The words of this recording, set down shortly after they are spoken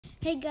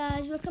Hey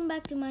guys, welcome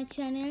back to my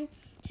channel.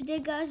 Today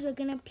guys, we're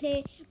gonna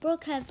play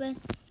Brooke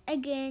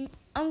again.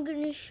 I'm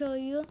gonna show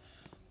you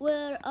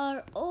where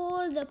are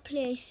all the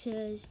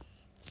places.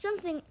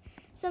 Sometime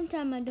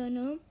I don't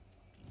know.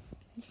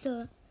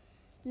 So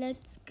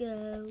let's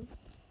go.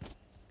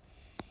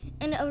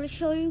 And I will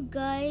show you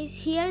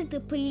guys, here's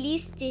the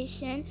police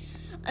station,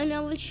 and I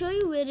will show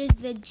you where is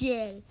the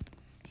jail.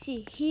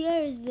 See,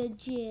 here is the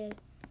jail.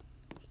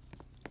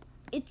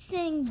 It's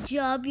saying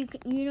job. You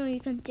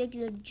can take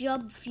the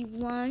job if you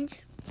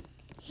want.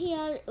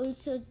 Here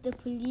also it's the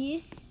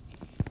police,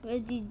 where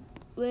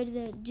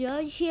the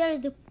judge. Here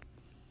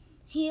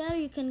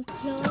you can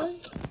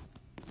close.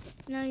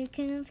 Now you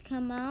cannot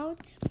come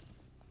out.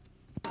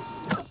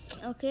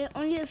 Okay,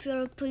 only if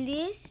you're a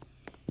police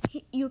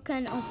you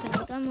can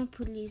open it. I'm a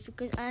police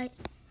because I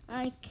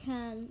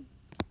can.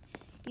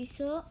 You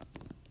saw.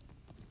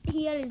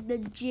 Here is the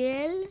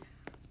jail.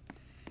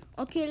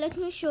 Okay, let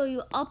me show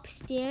you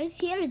upstairs.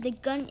 Here is the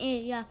gun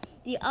area.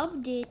 They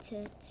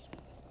updated.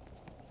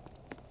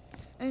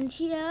 And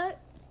here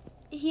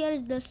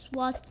is the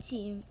SWAT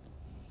team.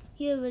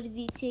 Here where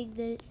they take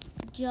the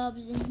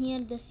jobs, and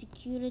here the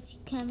security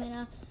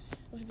camera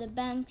of the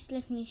banks.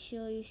 Let me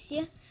show you.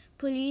 See?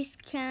 Police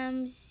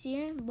cams,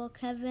 see?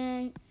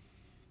 Brookhaven.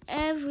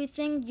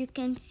 Everything you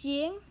can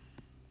see.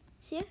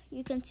 See?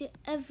 You can see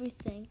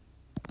everything.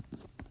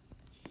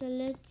 So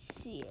let's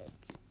see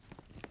it.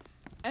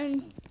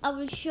 And I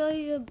will show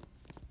you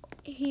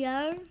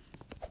here.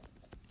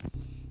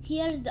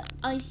 Here's the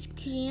ice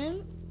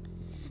cream.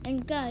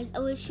 And guys, I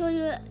will show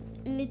you a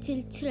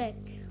little trick.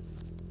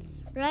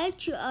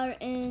 Right, you are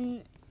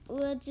in,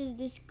 what is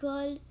this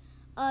called?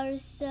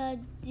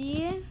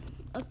 Arsadi.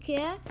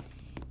 Okay,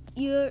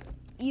 you're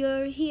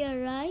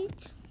here,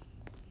 right?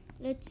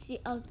 Let's see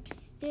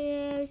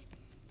upstairs.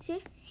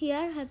 See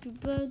here, happy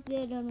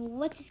birthday. I don't know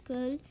what it's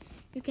called.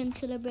 You can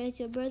celebrate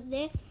your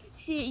birthday.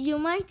 See, you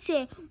might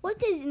say,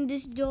 what is in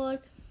this door?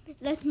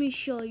 Let me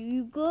show you.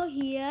 You go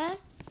here,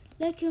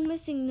 like you're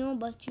missing. No,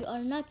 but you are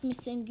not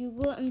missing. You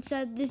go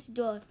inside this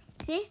door.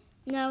 See?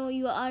 Now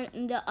you are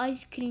in the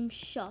ice cream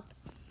shop.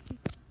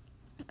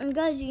 And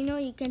guys,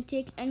 you can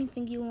take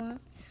anything you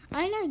want.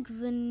 I like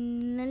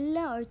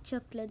vanilla or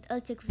chocolate. I'll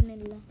take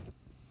vanilla.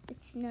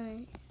 It's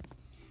nice.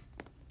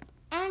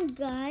 And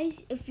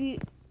guys, if you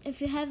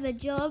have a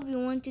job, you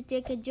want to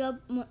take a job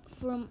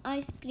from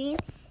ice cream,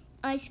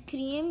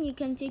 you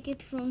can take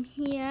it from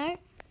here.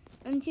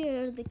 And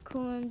here are the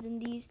cones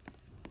and these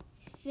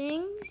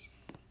things.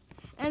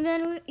 And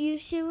then you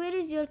see, where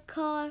is your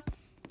car?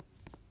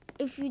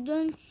 If you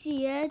don't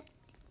see it,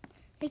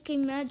 like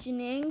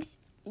imagining,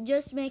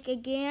 just make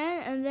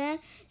again, and then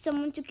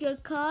someone took your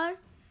car,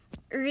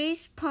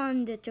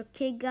 respawn it.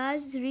 Okay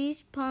guys,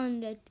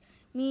 respawn it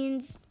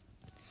means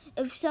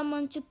if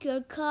someone took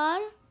your car,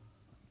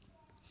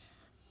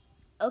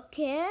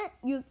 okay,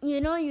 you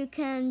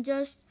can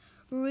just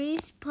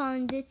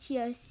respawn it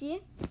here.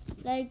 See,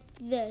 like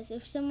this.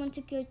 If someone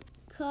took your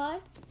car,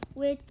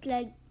 make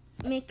like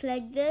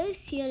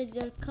this. Here is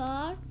your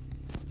car.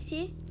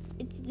 See,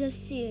 it's the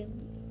same.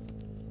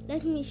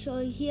 Let me show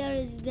you. Here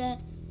is the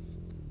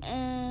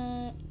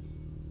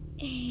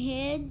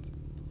head.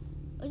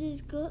 What is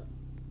it called?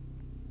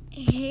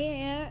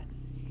 Hair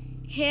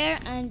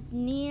and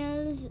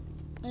nails.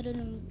 I don't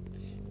know.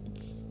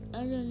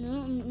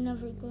 I'm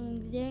never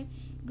going there.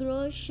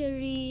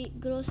 Groceries.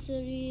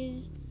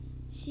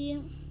 See,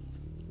 you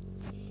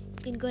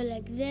can go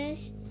like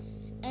this.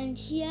 And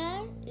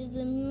here is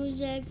the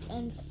music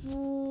and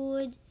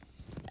food.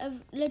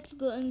 Let's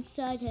go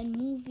inside, and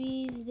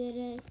movies. There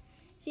is.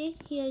 See,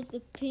 here's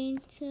the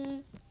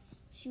painter.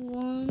 If you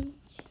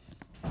want,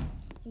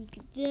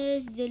 like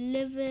this,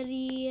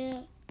 delivery.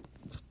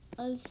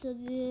 Also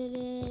there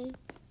is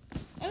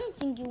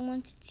anything you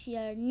wanted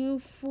here. New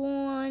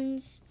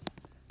phones.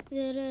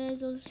 There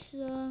is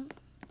also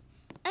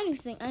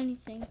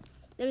anything.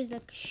 There is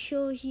like a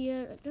show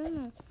here. I don't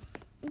know.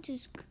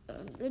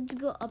 Let's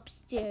go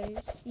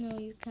upstairs. No,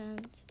 you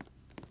can't.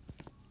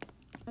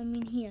 I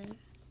mean here.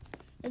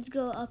 Let's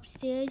go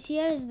upstairs.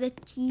 Here is the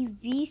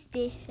TV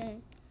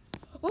station.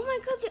 Oh my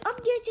god, they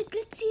updated.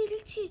 Let's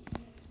see.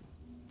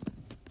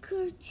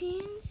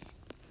 Curtains.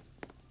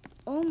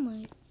 Oh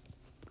my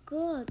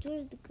god,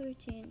 where's the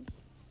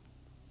curtains?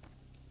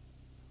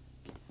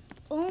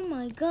 Oh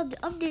my god, they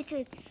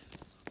updated.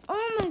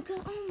 Oh my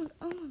god.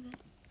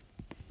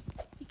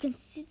 You can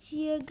sit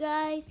here,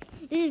 guys.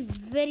 This is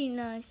very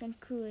nice and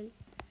cool.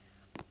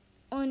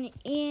 On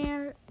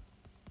air.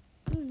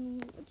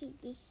 What is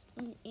this?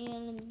 On air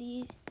and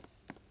these.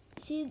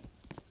 See,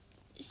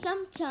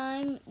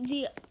 sometime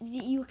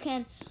you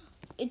can.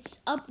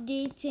 It's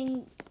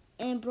updating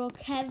in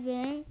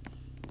Brookhaven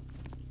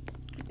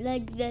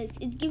like this.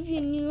 It gives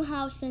you new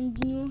house.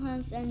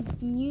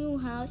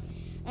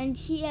 And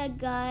here,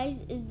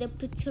 guys, is the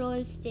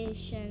petrol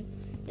station.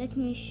 Let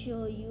me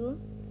show you.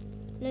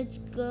 Let's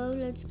go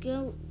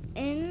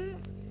in.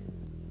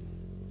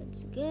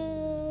 Let's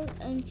go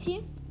and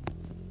see.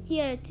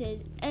 Here it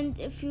is. And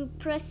if you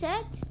press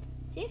it,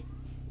 see,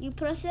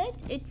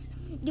 it's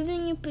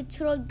giving you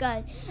petrol,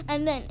 guys.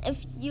 And then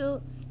if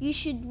you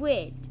should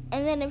wait,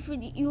 and then if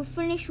you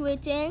finish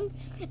waiting,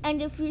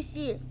 and if you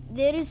see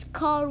there is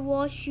car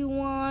wash you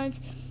want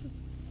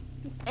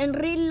in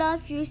real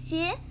life, you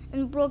see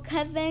in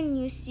Brookhaven,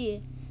 you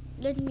see,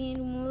 let me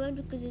remove it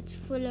because it's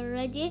full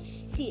already.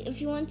 See,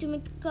 if you want to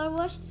make a car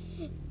wash,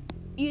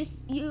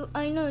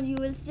 I know you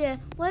will say,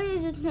 why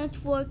is it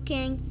not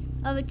working?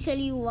 I will tell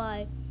you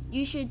why.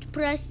 You should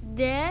press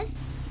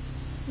this.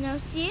 Now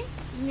see,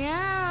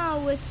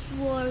 now it's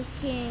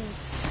working.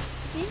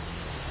 See,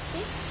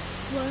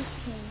 it's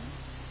working.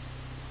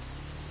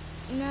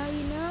 Now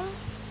you know.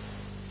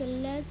 So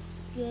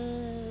let's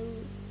go.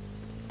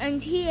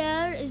 And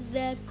here is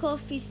the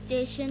coffee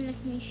station.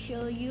 Let me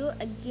show you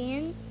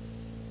again.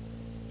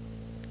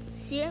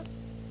 See,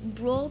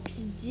 Brooke's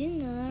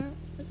dinner.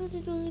 I thought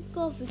it was a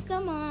coffee.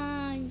 Come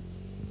on.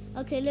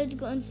 Okay, let's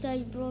go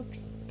inside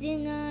Brooke's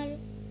dinner.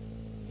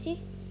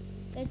 See,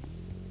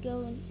 let's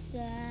go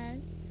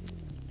inside.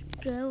 Let's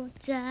go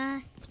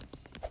inside.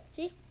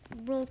 See,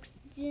 Brooke's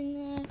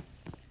dinner.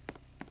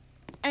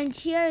 And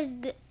here is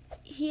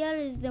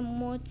the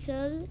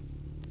motel.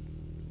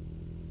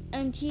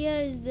 And here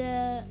is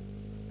the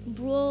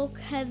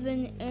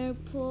Brookhaven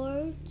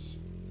Airport.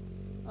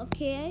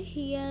 Okay,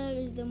 here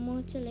is the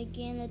motel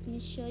again. Let me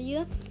show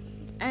you.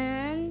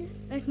 And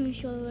let me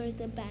show you where is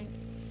the bank.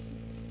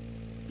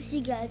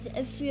 See, guys,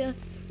 if you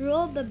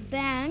rob a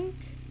bank,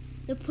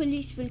 the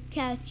police will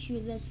catch you.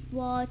 The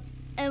SWAT,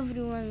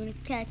 everyone will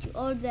catch you,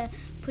 or the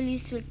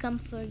police will come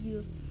for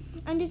you.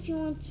 And if you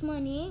want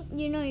money,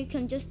 you know, you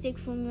can just take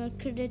from your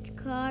credit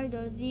card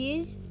or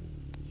these.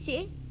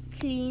 See,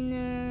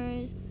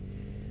 cleaners.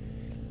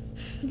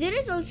 There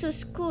is also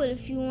school.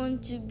 If you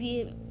want to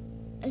be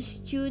a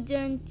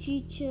student,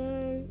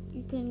 teacher,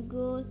 you can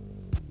go.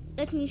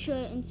 Let me show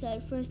you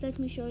inside. First, let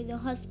me show you the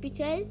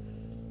hospital.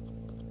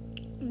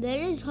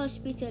 There is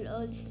hospital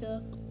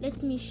also.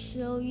 Let me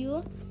show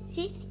you.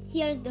 See,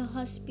 here's the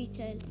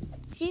hospital.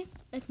 See,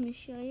 let me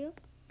show you.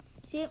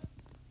 See,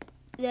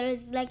 there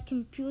is like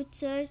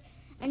computers.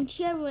 And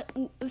here,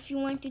 if you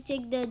want to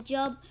take the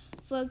job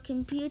for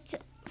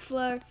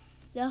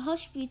the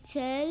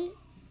hospital,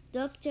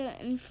 doctor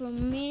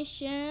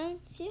information.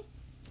 See,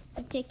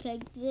 you take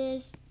like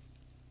this,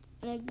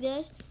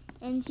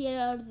 and here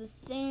are the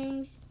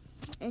things,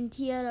 and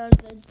here are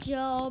the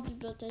jobs,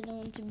 but I don't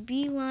want to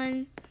be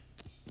one.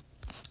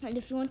 And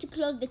if you want to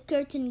close the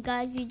curtain,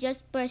 guys, you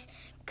just press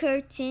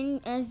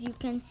curtain, as you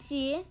can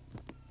see.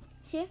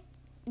 See,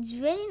 it's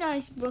very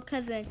nice,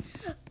 Brookhaven.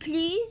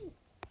 Please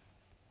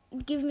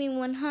give me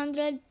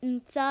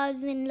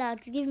 100,000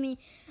 likes. Give me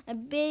a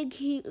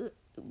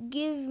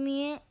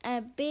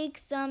big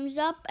thumbs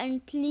up,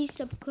 and please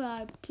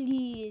subscribe,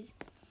 please.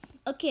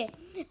 Okay,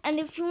 and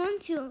if you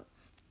want to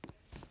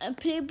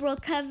play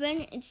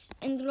Brookhaven, it's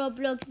in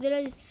Roblox. There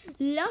is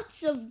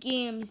lots of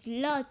games,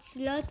 lots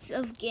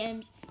of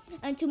games.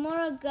 And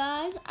tomorrow,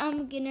 guys,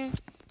 I'm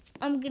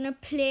gonna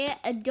play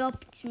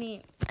Adopt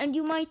Me, and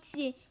you might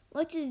see,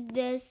 what is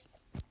this?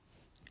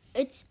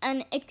 It's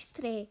an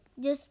X-ray.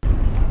 Just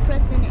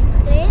press an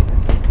X-ray.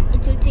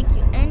 It will take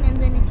you in, and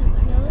then it will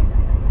close.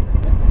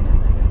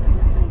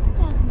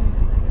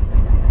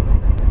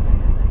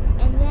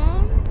 And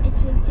then it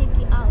will take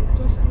you out.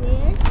 Just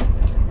wait.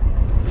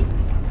 See?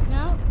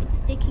 Now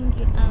it's taking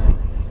you out.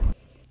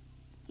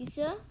 You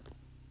saw?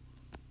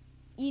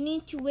 You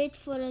need to wait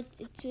for it.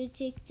 It will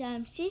take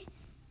time. See?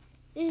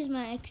 This is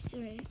my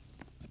X-ray.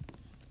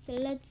 So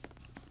let's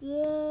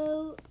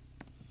go.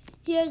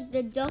 Here's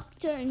the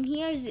doctor, and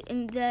here's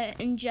the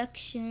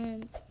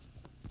injection.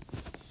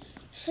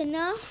 So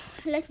now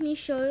let me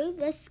show you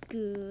the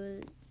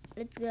school.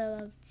 Let's go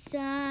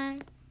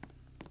outside.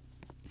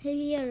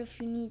 Here,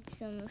 if you need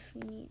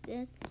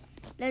it.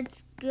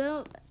 Let's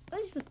go.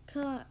 Where's the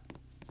car?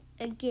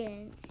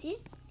 Again, see?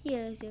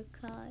 Here is your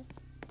car.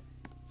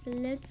 So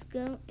let's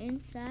go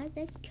inside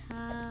the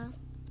car.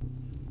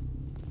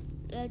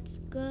 Let's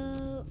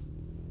go.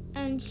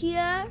 And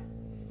here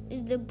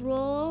is the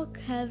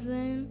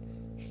Brookhaven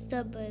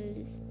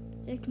Stubbles.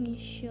 Let me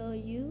show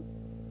you.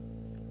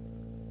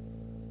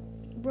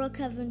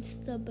 Brookhaven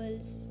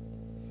Stubbles.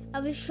 I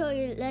will show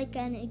you like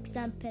an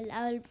example.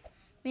 I will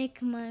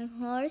make my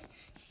horse.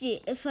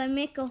 See, if I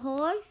make a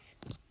horse,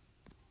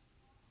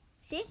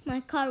 see, my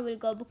car will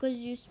go because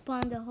you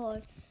spawn the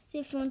horse. See,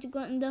 if you want to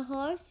go in the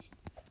horse,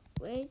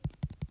 wait,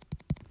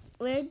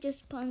 just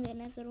spawn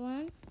another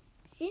one.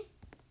 See,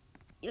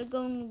 you're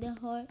going in the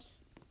horse.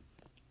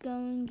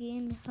 Going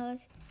in the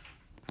horse.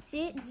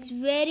 See, it's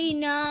very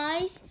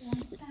nice.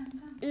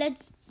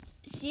 Let's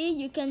see,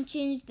 you can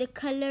change the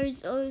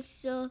colors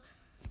also.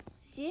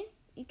 See,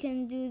 you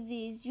can do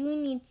this. You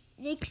need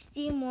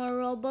 60 more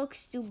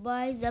Robux to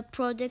buy the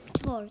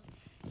product horse.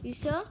 You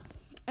saw?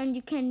 And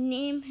you can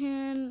name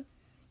him.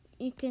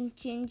 You can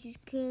change his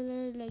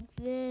color like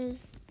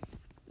this.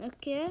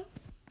 Okay?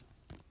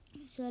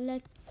 So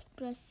let's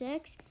press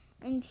X.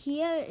 And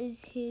here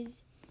is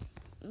his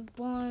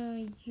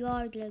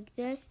barnyard like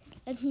this.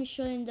 Let me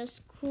show you in the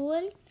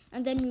school,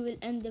 and then we will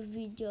end the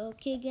video.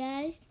 Okay,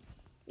 guys?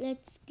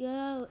 let's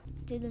go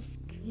to the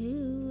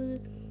school.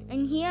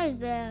 And here's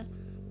the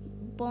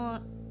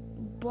barn.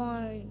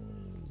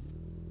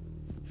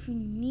 If you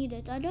need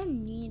it, I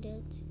don't need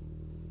it.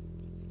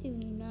 It's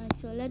even nice.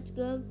 So let's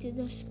go to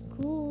the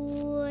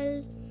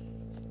school.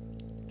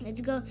 Let's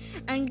go.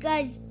 And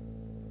guys,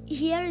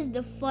 here is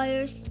the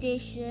fire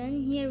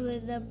station. Here where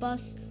the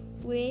bus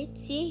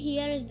waits. See,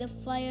 here is the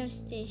fire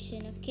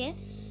station. Okay.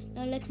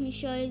 Now let me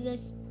show you the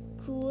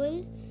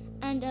school,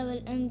 and I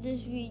will end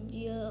this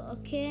video.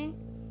 Okay.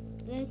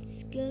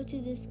 Let's go to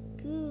the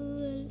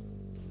school.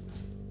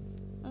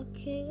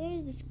 Okay, where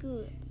is the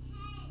school?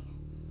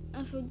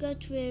 I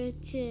forgot where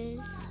it is.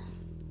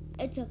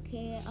 It's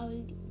okay.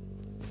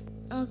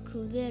 Oh,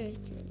 cool. There it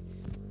is.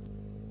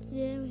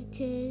 There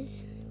it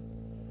is.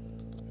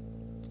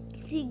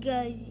 See,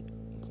 guys,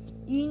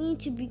 you need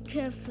to be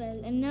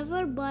careful and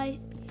never buy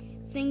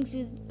things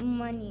with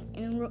money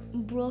in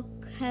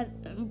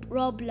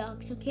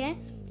Roblox. Okay?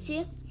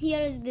 See,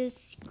 here is this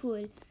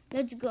school.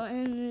 Let's go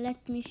and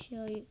let me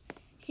show you.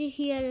 See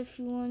here, if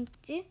you want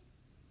to.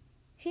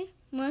 Okay,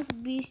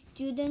 must be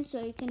students,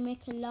 so you can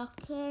make a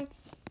locker.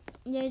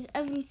 There's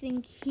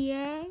everything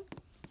here.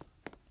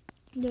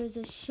 There's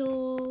a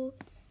show,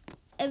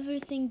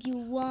 everything you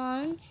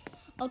want.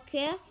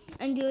 Okay,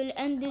 and you'll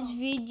end this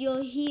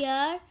video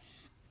here.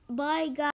 Bye guys.